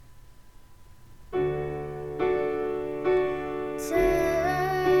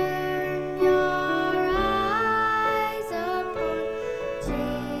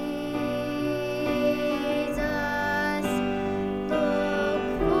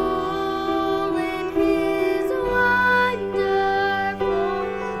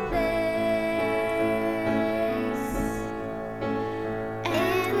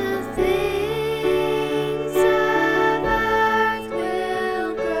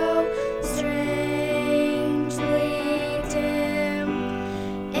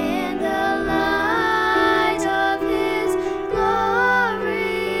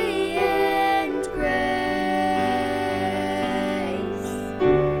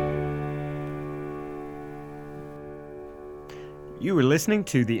You are listening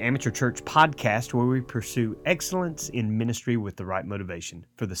to the Amateur Church Podcast, where we pursue excellence in ministry with the right motivation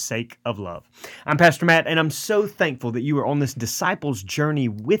for the sake of love. I'm Pastor Matt, and I'm so thankful that you are on this disciples journey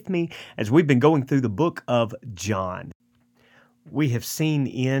with me as we've been going through the book of John. We have seen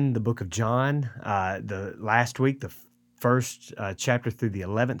in the book of John the last week, the first chapter through the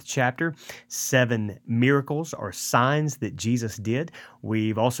 11th chapter, 7 miracles or signs that Jesus did.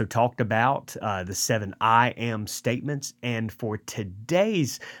 We've also talked about the 7 I am statements. And for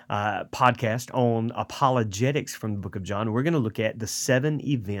today's podcast on apologetics from the book of John, we're going to look at the 7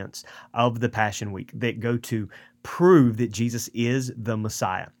 events of the Passion Week that go to prove that Jesus is the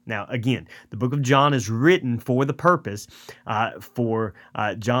Messiah. Now, again, the book of John is written for the purpose for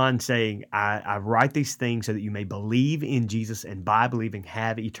John saying, I write these things so that you may believe in Jesus and by believing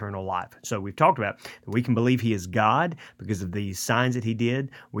have eternal life. So we've talked about that we can believe he is God because of the signs that he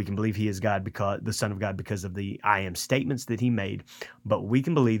did. We can believe he is God because the Son of God because of the I am statements that he made. But we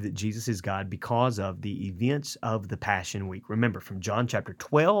can believe that Jesus is God because of the events of the Passion Week. Remember, from John chapter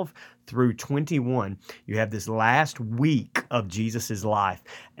 12 through 21, you have this last week of Jesus's life,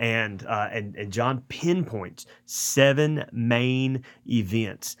 and John pinpoints 7 main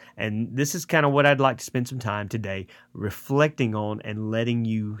events. And this is kind of what I'd like to spend some time today reflecting on and letting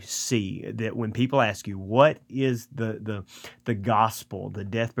you see that when people ask you, what is the gospel, the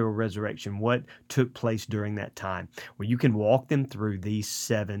death, burial, resurrection, what took place during that time? Well, you can walk them through these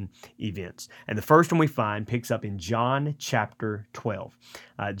 7 events. And the first one we find picks up in John chapter 12.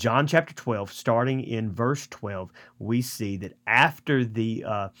 John chapter 12, starting in verse 12, we see that after the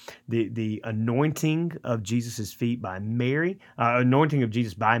anointing of Jesus' feet by Mary, anointing of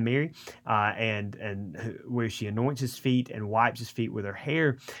Jesus by Mary, and where she anoints his feet and wipes his feet with her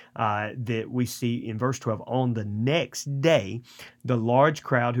hair, that we see in verse 12, on the next day, the large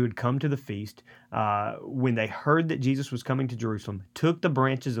crowd who had come to the feast, when they heard that Jesus was coming to Jerusalem, took the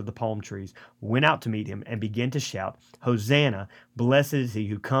branches of the palm trees, went out to meet him, and began to shout, "Hosanna, blessed is he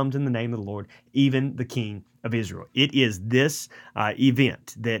who comes in the name of the Lord, even the King of Israel." It is this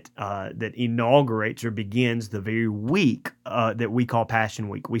event that inaugurates or begins the very week that we call Passion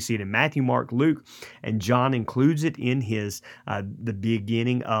Week. We see it in Matthew, Mark, Luke, and John includes it in his the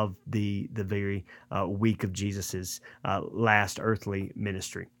beginning of the very week of Jesus's last earthly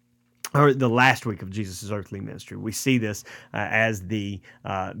ministry, or the last week of Jesus' earthly ministry. We see this as the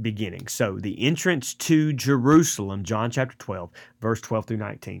beginning. So the entrance to Jerusalem, John chapter 12, verse 12 through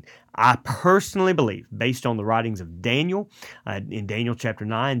 19. I personally believe, based on the writings of Daniel, in Daniel chapter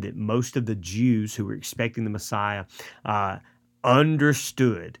 9, that most of the Jews who were expecting the Messiah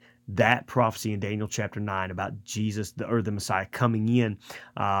understood that prophecy in Daniel chapter 9 about Jesus, the Messiah, coming in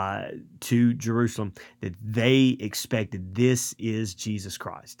to Jerusalem, that they expected this is Jesus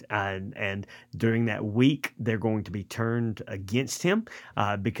Christ. And during that week, they're going to be turned against him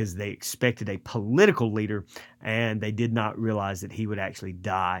because they expected a political leader, and they did not realize that he would actually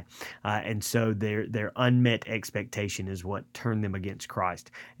die. And so their unmet expectation is what turned them against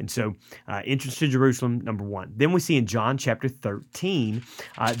Christ. And so entrance to Jerusalem, number 1. Then we see in John chapter 13,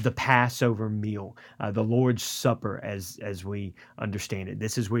 the Passover meal, the Lord's Supper, as we understand it.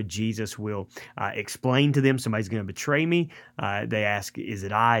 This is where Jesus will explain to them, somebody's going to betray me. They ask, is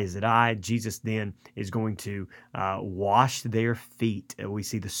it I? Is it I? Jesus then is going to wash their feet. We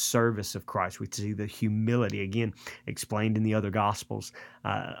see the service of Christ. We see the humility, again, explained in the other Gospels.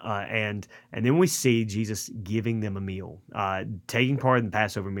 And then we see Jesus giving them a meal, taking part in the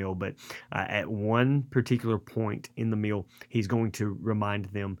Passover meal, but at one particular point in the meal, he's going to remind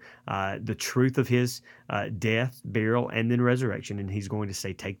them the truth of his death, burial, and then resurrection. And he's going to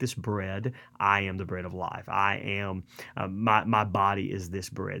say, take this bread. I am the bread of life. I am, my body is this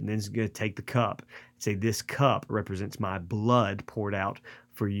bread. And then he's going to take the cup, say, this cup represents my blood poured out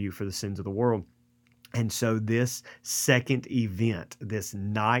for you for the sins of the world. And so this second event, this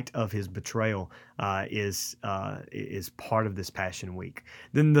night of his betrayal, is part of this Passion Week.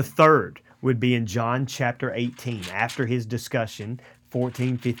 Then the third would be in John chapter 18, after his discussion,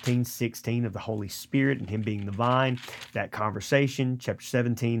 14, 15, 16 of the Holy Spirit and him being the vine, that conversation. Chapter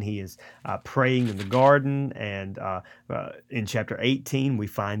 17, he is praying in the garden. And in chapter 18, we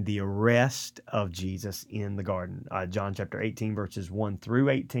find the arrest of Jesus in the garden. John chapter 18, verses 1 through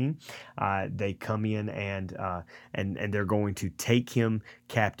 18, they come in and they're going to take him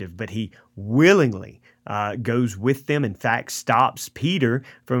captive. But he willingly goes with them. In fact, stops Peter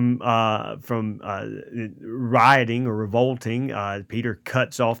from rioting or revolting. Peter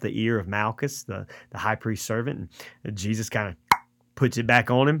cuts off the ear of Malchus, the high priest servant, and Jesus kind of puts it back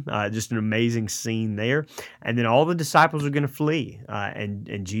on him. Just an amazing scene there. And then all the disciples are going to flee,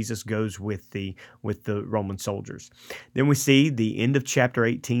 and Jesus goes with the Roman soldiers. Then we see the end of chapter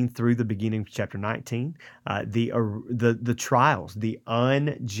 18 through the beginning of chapter 19, the trials, the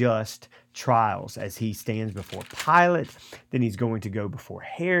unjust trials, as he stands before Pilate. Then he's going to go before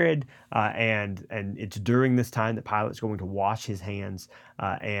Herod, and it's during this time that Pilate's going to wash his hands,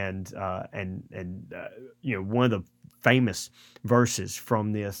 and one of the famous verses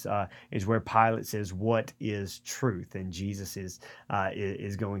from this is where Pilate says, "What is truth?" And Jesus is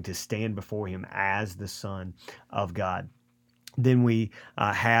going to stand before him as the Son of God. Then we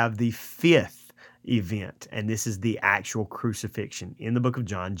have the fifth event, and this is the actual crucifixion. In the book of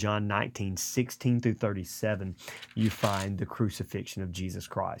John, John 19:16 through 37, you find the crucifixion of Jesus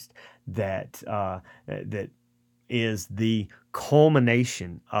Christ. That is the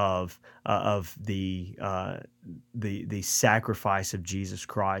culmination of the sacrifice of Jesus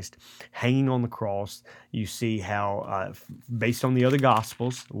Christ hanging on the cross. You see how, based on the other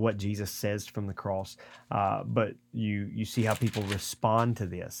Gospels, what Jesus says from the cross, but you see how people respond to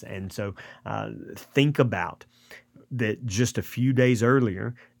this. And so think about that. Just a few days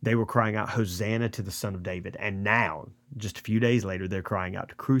earlier, they were crying out, "Hosanna to the Son of David." And now, just a few days later, they're crying out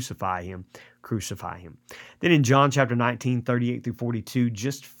to crucify him, crucify him. Then in John chapter 19, 38 through 42,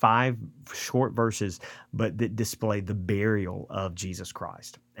 just 5 short verses, but that display the burial of Jesus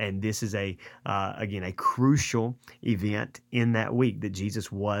Christ. And this is again, a crucial event in that week, that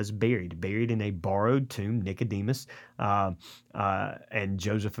Jesus was buried in a borrowed tomb. Nicodemus and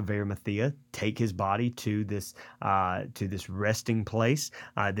Joseph of Arimathea take his body to this resting place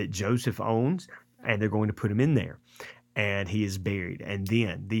that Joseph owns, and they're going to put him in there. And he is buried. And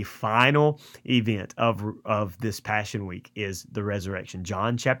then the final event of this Passion Week is the resurrection.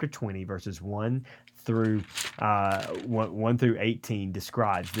 John chapter 20, verses 1 through 18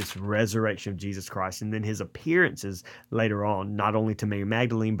 describes this resurrection of Jesus Christ, and then his appearances later on, not only to Mary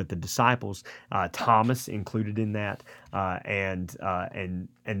Magdalene but the disciples, Thomas included in that, and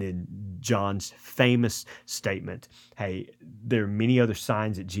then John's famous statement, "Hey, there are many other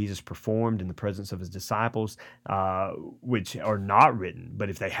signs that Jesus performed in the presence of his disciples, which are not written,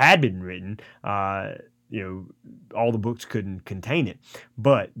 but if they had been written, all the books couldn't contain it.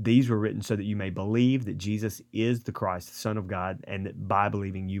 But these were written so that you may believe that Jesus is the Christ, the Son of God, and that by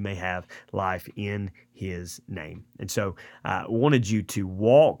believing you may have life in his name." And so I wanted you to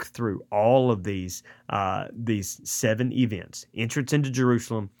walk through all of these 7 events: entrance into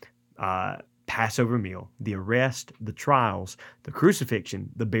Jerusalem, Passover meal, the arrest, the trials, the crucifixion,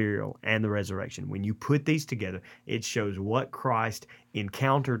 the burial, and the resurrection. When you put these together, it shows what Christ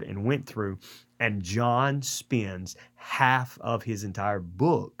encountered and went through. And John spends half of his entire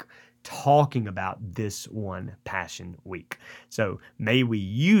book talking about this one Passion Week. So may we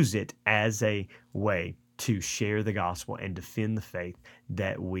use it as a way to share the gospel and defend the faith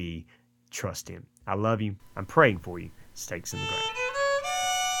that we trust in. I love you. I'm praying for you. Stakes in the ground.